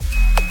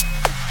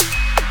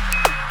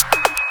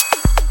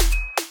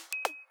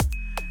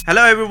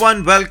Hello,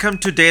 everyone. Welcome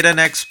to Data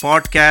Next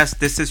podcast.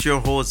 This is your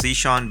host,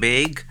 Zishan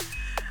Baig.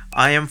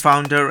 I am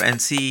founder and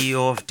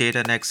CEO of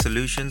Data Next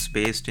Solutions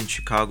based in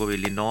Chicago,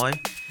 Illinois.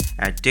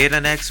 At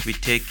Data Next, we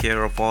take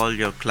care of all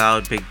your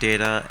cloud, big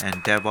data, and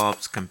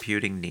DevOps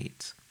computing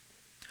needs.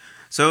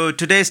 So,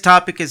 today's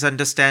topic is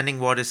understanding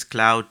what is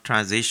cloud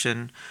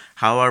transition,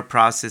 how our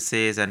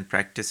processes and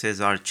practices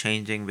are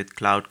changing with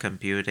cloud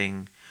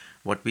computing,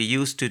 what we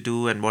used to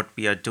do, and what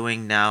we are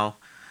doing now.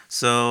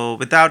 So,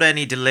 without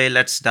any delay,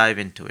 let's dive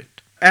into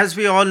it. As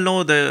we all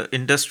know, the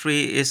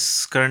industry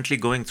is currently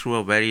going through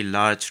a very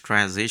large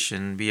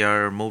transition. We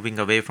are moving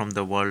away from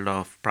the world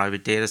of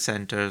private data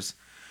centers,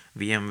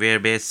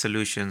 VMware based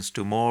solutions,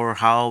 to more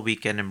how we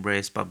can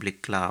embrace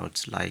public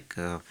clouds like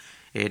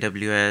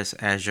AWS,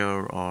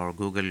 Azure, or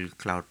Google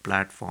Cloud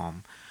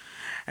Platform.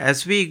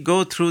 As we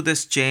go through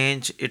this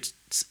change,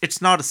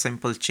 it's not a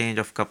simple change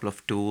of a couple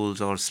of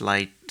tools or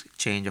slight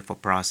change of a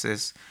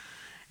process.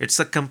 It's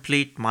a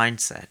complete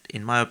mindset.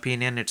 In my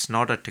opinion, it's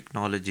not a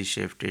technology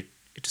shift.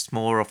 It's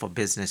more of a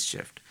business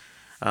shift.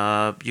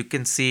 You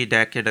can see a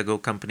decade ago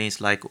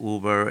companies like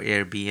Uber,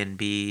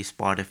 Airbnb,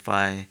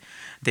 Spotify,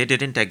 they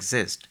didn't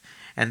exist.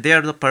 And they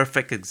are the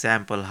perfect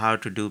example how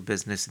to do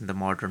business in the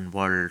modern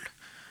world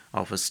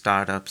of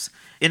startups.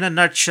 In a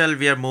nutshell,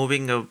 we are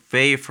moving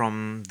away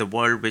from the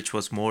world which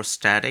was more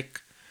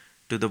static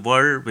to the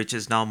world which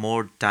is now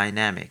more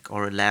dynamic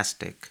or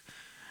elastic,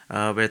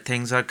 where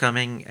things are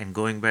coming and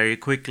going very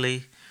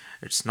quickly.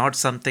 It's not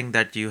something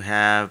that you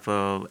have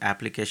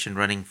application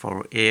running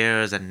for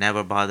years and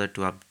never bother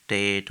to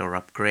update or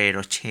upgrade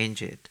or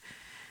change it.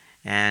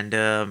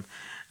 And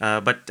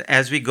but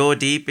as we go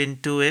deep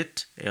into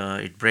it,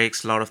 it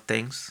breaks a lot of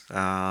things,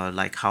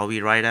 like how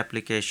we write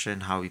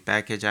application, how we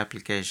package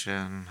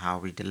application, how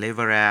we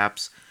deliver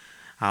apps,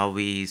 how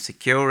we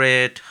secure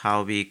it,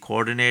 how we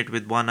coordinate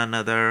with one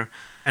another.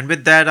 And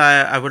with that,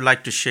 I would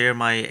like to share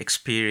my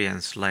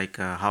experience, like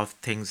how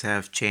things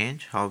have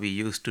changed, how we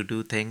used to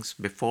do things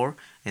before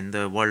in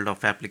the world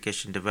of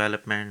application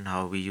development,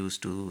 how we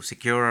used to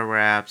secure our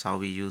apps, how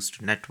we used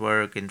to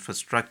network,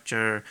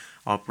 infrastructure,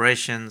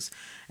 operations,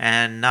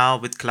 and now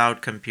with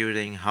cloud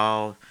computing,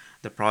 how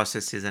the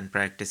processes and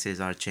practices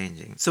are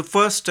changing. So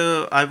first,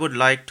 I would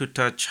like to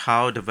touch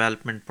how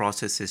development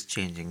process is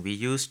changing. We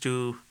used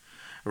to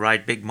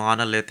write big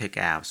monolithic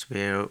apps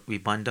where we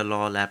bundle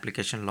all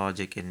application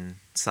logic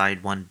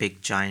inside one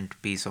big giant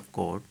piece of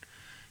code.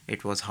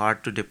 It was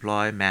hard to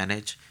deploy,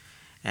 manage,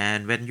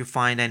 and when you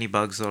find any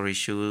bugs or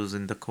issues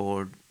in the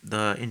code,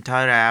 the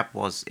entire app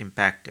was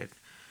impacted.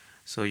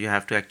 So you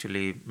have to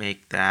actually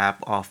make the app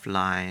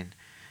offline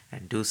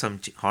and do some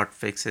hot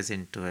fixes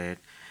into it.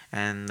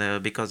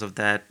 And because of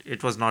that,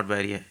 it was not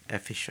very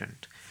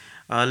efficient.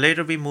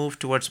 Later, we moved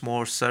towards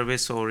more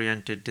service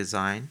oriented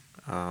design,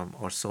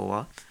 or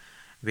SOA,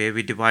 where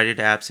we divided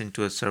apps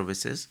into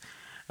services.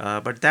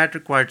 But that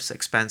requires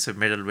expensive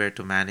middleware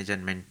to manage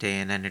and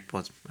maintain, and it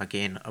was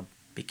again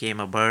became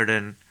a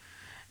burden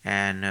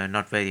and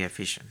not very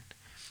efficient.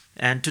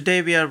 And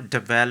today we are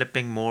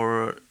developing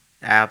more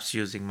apps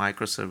using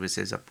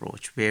microservices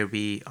approach, where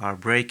we are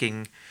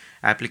breaking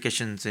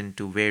applications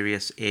into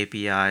various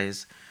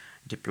APIs,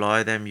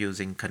 deploy them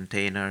using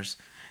containers.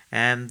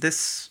 And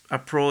this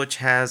approach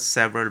has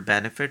several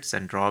benefits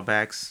and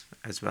drawbacks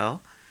as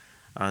well.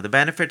 The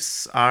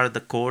benefits are the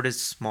code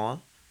is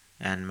small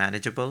and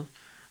manageable.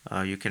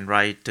 You can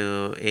write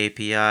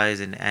APIs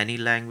in any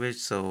language,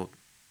 so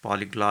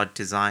polyglot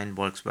design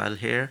works well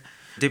here.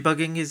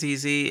 Debugging is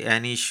easy.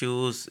 Any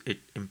issues, it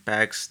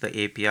impacts the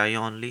API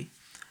only,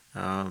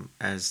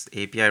 as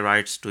API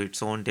writes to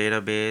its own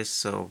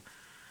database.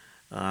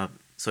 Uh,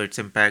 so it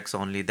impacts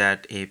only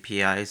that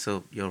API.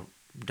 So your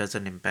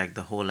doesn't impact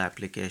the whole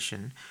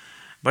application.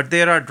 But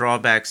there are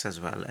drawbacks as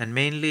well, and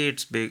mainly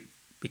it's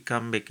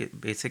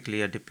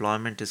basically a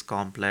deployment is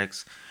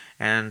complex,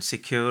 and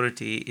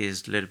security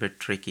is a little bit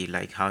tricky,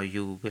 like how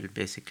you will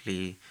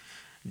basically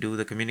do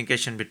the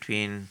communication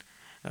between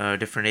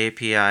different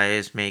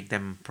APIs, make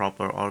them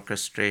proper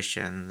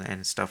orchestration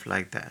and stuff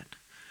like that.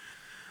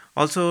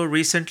 Also,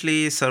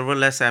 recently,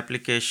 serverless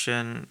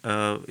application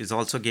is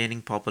also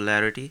gaining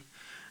popularity.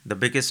 The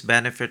biggest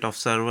benefit of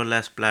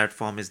serverless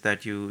platform is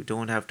that you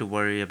don't have to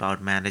worry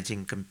about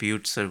managing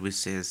compute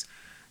services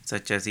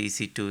such as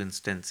EC2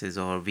 instances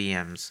or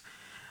VMs.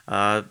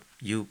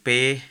 You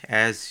pay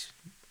as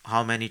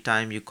how many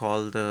time you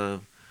call the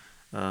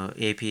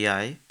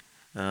API,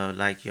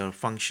 like your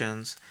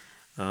functions.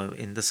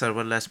 In the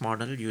serverless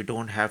model, you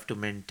don't have to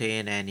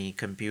maintain any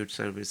compute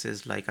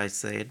services, like I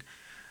said.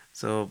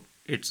 So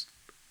it's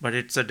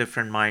a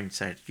different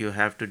mindset. You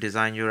have to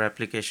design your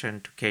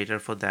application to cater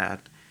for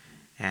that,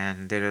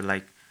 and there are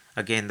like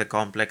again the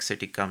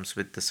complexity comes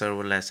with the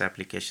serverless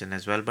application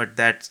as well. But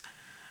that's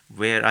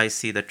where I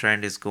see the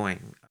trend is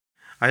going.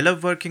 I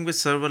love working with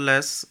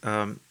serverless.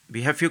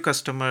 We have few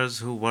customers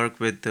who work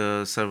with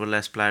the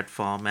serverless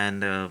platform,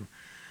 and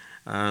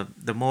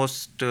the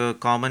most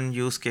common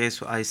use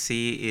case I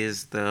see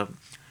is the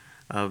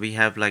we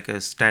have like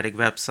a static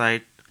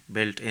website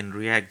built in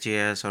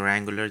React.js or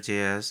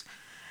AngularJS,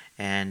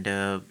 and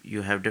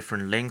you have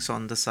different links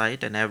on the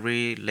site, and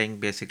every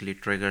link basically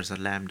triggers a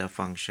Lambda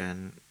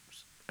function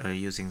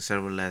using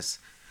serverless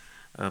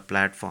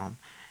platform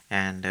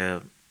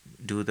and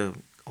do the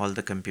all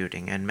the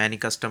computing. And many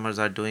customers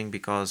are doing,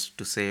 because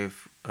to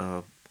save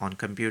on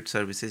compute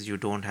services, you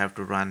don't have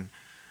to run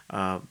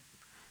uh,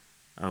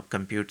 a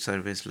compute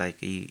service like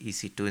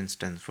EC2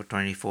 instance for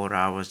 24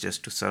 hours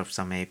just to serve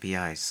some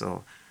APIs.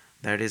 So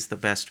that is the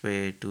best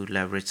way to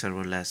leverage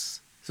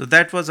serverless. So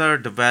that was our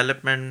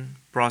development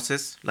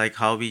process, like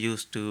how we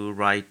used to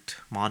write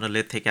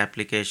monolithic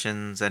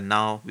applications, and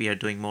now we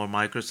are doing more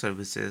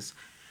microservices.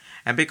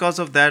 And because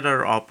of that,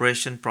 our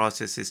operation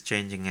process is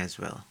changing as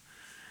well.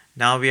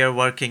 Now we are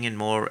working in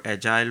more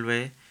agile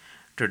way.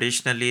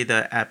 Traditionally,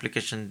 the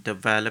application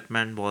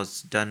development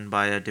was done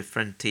by a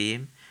different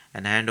team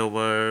and hand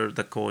over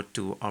the code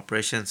to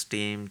operations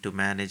team to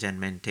manage and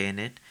maintain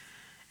it.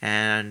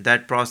 And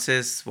that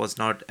process was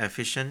not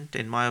efficient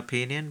in my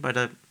opinion,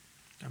 but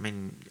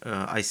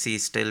I see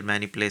still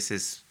many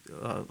places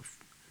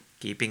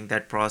keeping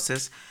that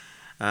process.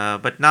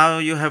 But now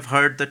you have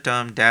heard the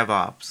term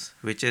DevOps,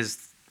 which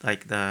is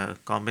like the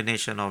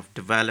combination of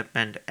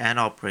development and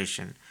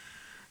operation.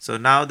 So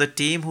now the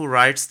team who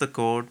writes the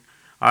code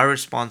are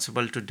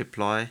responsible to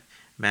deploy,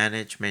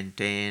 manage,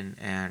 maintain,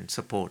 and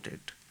support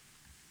it.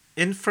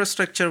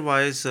 Infrastructure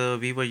wise,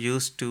 we were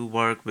used to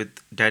work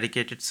with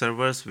dedicated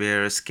servers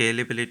where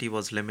scalability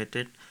was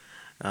limited.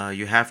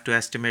 You have to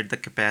estimate the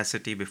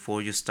capacity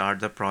before you start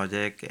the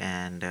project,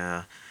 and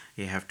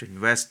you have to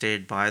invest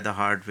it, buy the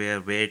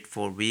hardware, wait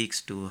for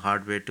weeks to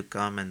hardware to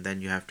come, and then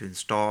you have to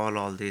install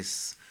all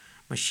this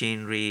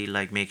machinery,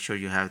 like make sure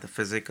you have the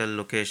physical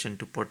location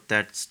to put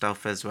that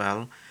stuff as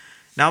well.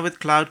 Now with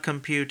cloud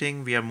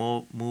computing, we are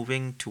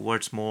moving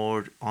towards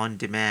more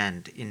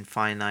on-demand,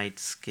 infinite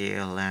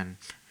scale, and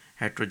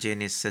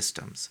heterogeneous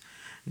systems.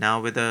 Now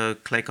with a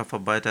click of a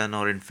button,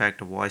 or in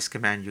fact a voice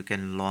command, you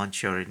can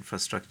launch your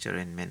infrastructure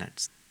in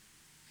minutes.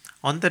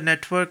 On the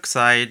network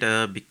side,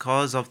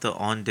 because of the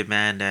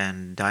on-demand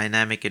and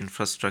dynamic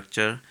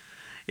infrastructure,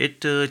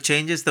 it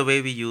changes the way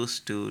we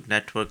used to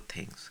network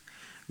things.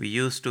 We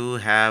used to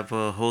have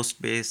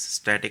host-based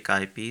static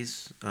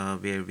IPs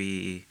where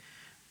we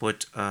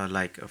put,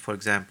 for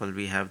example,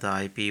 we have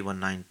the IP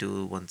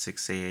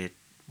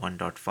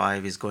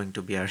 192.168.1.5 is going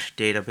to be our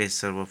database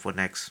server for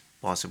next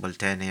possible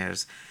 10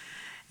 years.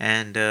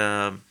 And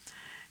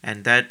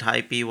and that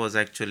IP was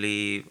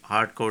actually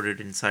hard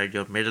coded inside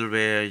your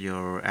middleware,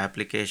 your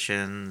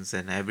applications,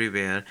 and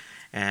everywhere.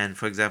 And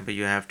for example,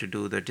 you have to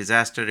do the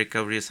disaster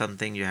recovery or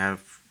something, uh,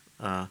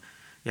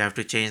 you have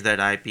to change that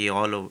IP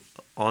all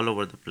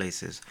over the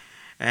places.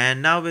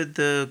 And now with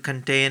the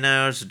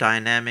containers,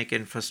 dynamic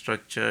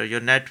infrastructure,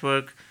 your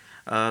network,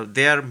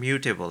 they are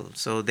mutable,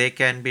 so they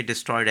can be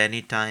destroyed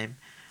anytime.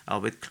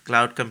 With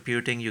cloud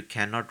computing, you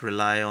cannot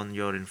rely on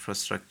your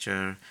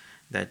infrastructure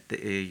that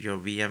your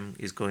VM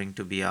is going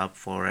to be up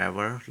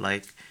forever,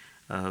 like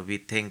we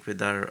think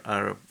with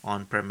our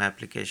on-prem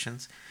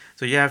applications.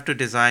 So you have to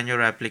design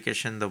your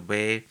application the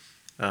way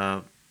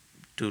uh,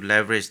 to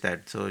leverage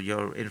that. So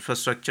your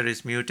infrastructure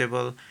is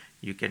mutable.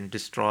 You can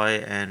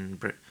destroy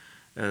and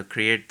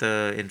create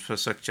the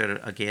infrastructure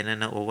again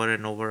and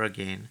over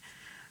again.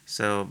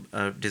 So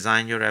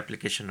design your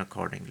application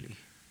accordingly.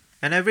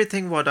 And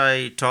everything what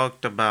I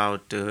talked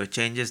about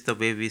changes the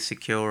way we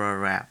secure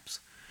our apps.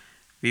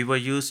 We were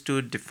used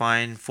to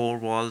define four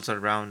walls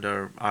around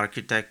our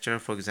architecture.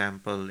 For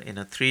example, in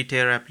a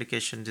three-tier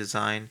application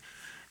design,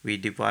 we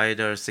divide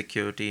our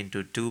security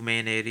into two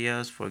main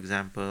areas. For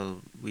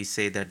example, we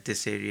say that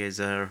this area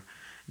is our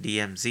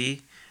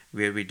DMZ,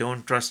 where we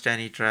don't trust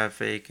any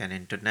traffic and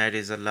internet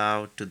is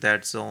allowed to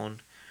that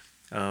zone.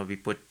 We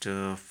put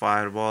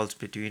firewalls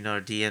between our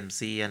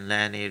DMZ and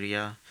LAN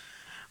area.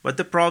 But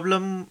the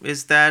problem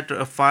is that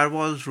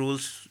firewall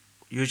rules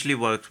usually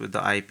works with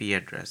the IP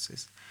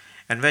addresses.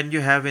 And when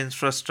you have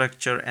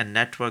infrastructure and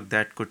network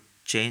that could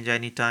change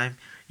anytime,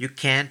 you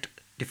can't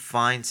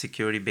define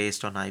security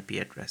based on IP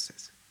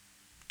addresses.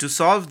 To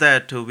solve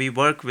that, we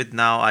work with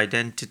now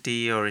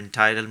identity or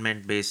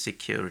entitlement based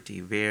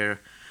security,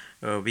 where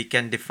we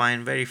can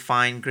define very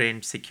fine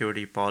grained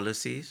security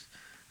policies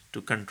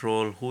to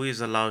control who is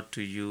allowed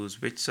to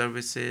use which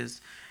services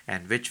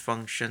and which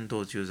function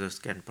those users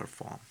can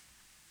perform.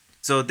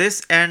 So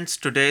this ends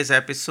today's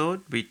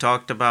episode. We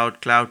talked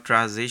about cloud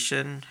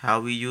transition, how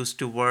we used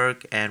to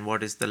work, and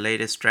what is the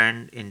latest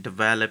trend in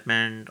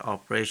development,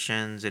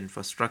 operations,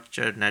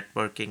 infrastructure,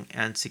 networking,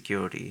 and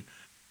security.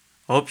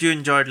 Hope you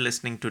enjoyed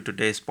listening to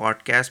today's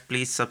podcast.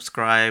 Please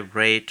subscribe,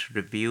 rate,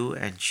 review,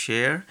 and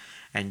share.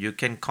 And you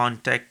can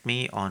contact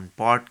me on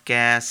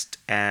podcast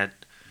at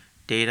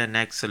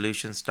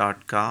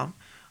datanexsolutions.com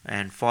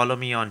and follow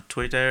me on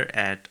Twitter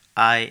at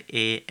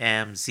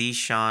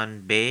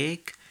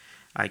IAMZishanBaig.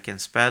 I can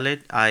spell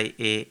it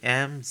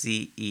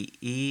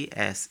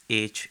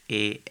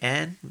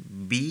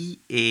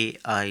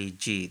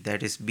IAMZEESHANBAIG.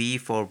 That is B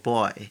for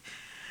boy.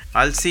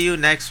 I'll see you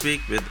next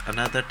week with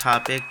another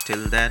topic.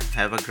 Till then,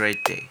 have a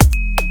great day.